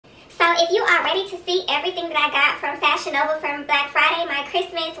if you are ready to see everything that I got from FashionNova from Black Friday, my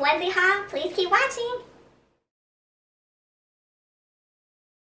Christmas onesie haul, please keep watching.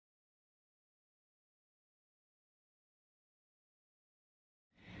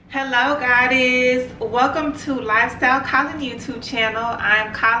 Hello goddess, welcome to Lifestyle Colin YouTube channel.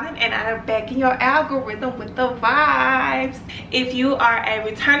 I'm Colin and I'm back in your algorithm with the vibes. If you are a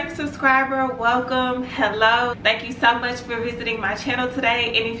returning subscriber, welcome, hello. Thank you so much for visiting my channel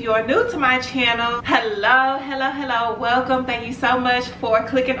today. And if you are new to my channel, hello, welcome. Thank you so much for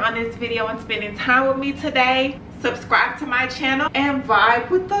clicking on this video and spending time with me today. Subscribe to my channel and vibe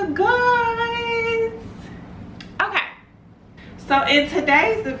with the guys. Okay. So in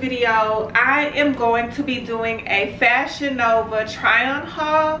today's video, I am going to be doing a FashionNova try-on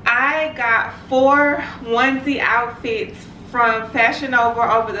haul. I got 4 onesie outfits from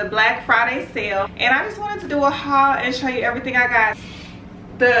FashionNova over the Black Friday sale. And I just wanted to do a haul and show you everything I got.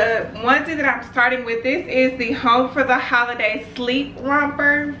 The onesie that I'm starting with, this is the Home for the Holiday Sleep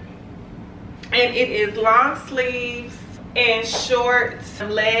Romper. And it is long sleeves and short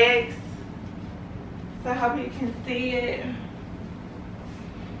legs. So I hope you can see it.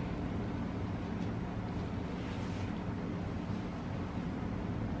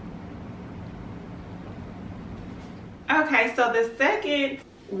 Okay, so the second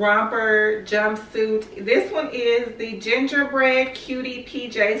romper jumpsuit, this one is the Gingerbread Cutie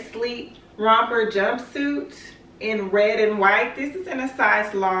PJ Sleep Romper Jumpsuit in red and white. This is in a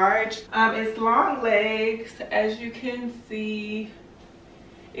size large. It's long legs, as you can see.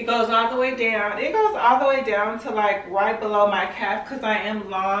 It goes all the way down. It goes all the way down to like right below my calf because I am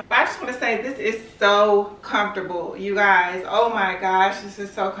long. But I just want to say this is so comfortable, you guys. Oh my gosh, this is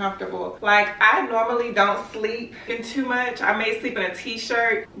so comfortable. Like, I normally don't sleep in too much. I may sleep in a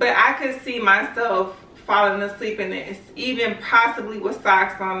t-shirt, but I could see myself falling asleep in this, even possibly with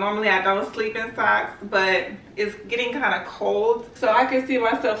socks on. Normally I don't sleep in socks, but it's getting kind of cold, so I could see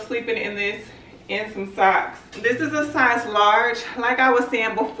myself sleeping in this in some socks. This is a size large. Like I was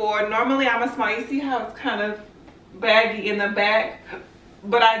saying before, normally I'm a small. You see how it's kind of baggy in the back,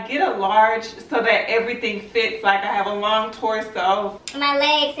 but I get a large so that everything fits. Like, I have a long torso, My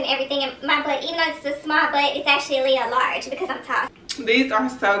legs and everything, and my butt, even though it's a small butt, it's actually a large because I'm tall. These are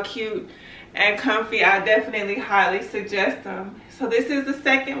so cute and comfy. I definitely highly suggest them. So this is the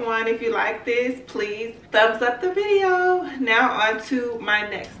second one. If you like this, please thumbs up the video. Now on to my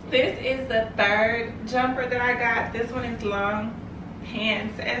next. This is the third jumper that I got. This one is long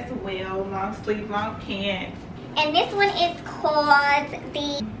pants as well. Long sleeve, long pants. And this one is called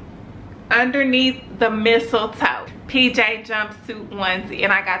the Underneath the Mistletoe PJ Jumpsuit onesie.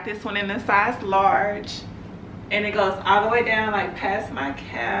 And I got this one in a size large. And it goes all the way down like past my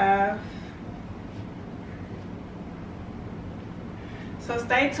calf. So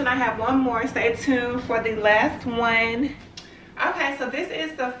stay tuned, I have one more. Stay tuned for the last one. Okay, so this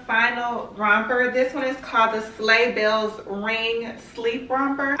is the final romper. This one is called the Sleigh Bells Ring Sleep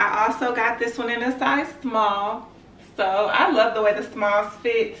Romper. I also got this one in a size small. So I love the way the smalls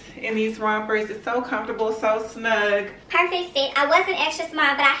fit in these rompers. It's so comfortable, so snug. perfect fit. I wasn't extra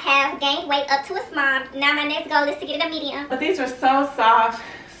small, but I have gained weight up to a small. Now my next goal is to get it a medium. But these are so soft,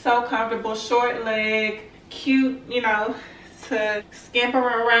 so comfortable, short leg, cute, you know, to scamper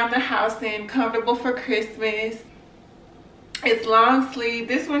around the house in, comfortable for Christmas. It's long sleeve.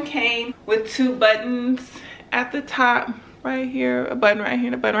 This one came with 2 buttons at the top, right here, a button right here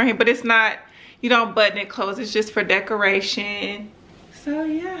and a button right here, but it's not, you don't button it closed, it's just for decoration. So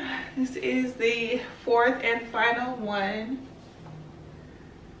yeah, this is the 4th and final one.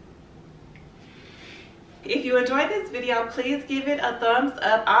 If you enjoyed this video, please give it a thumbs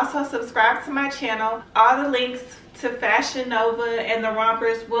up. Also subscribe to my channel. All the links to FashionNova and the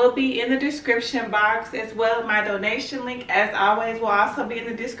rompers will be in the description box, as well. My donation link, as always, will also be in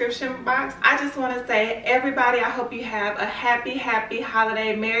the description box. I just want to say, everybody, I hope you have a happy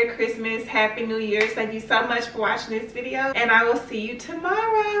holiday, Merry Christmas, Happy New Year's. Thank you so much for watching this video, and I will see you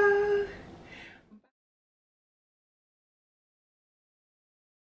tomorrow.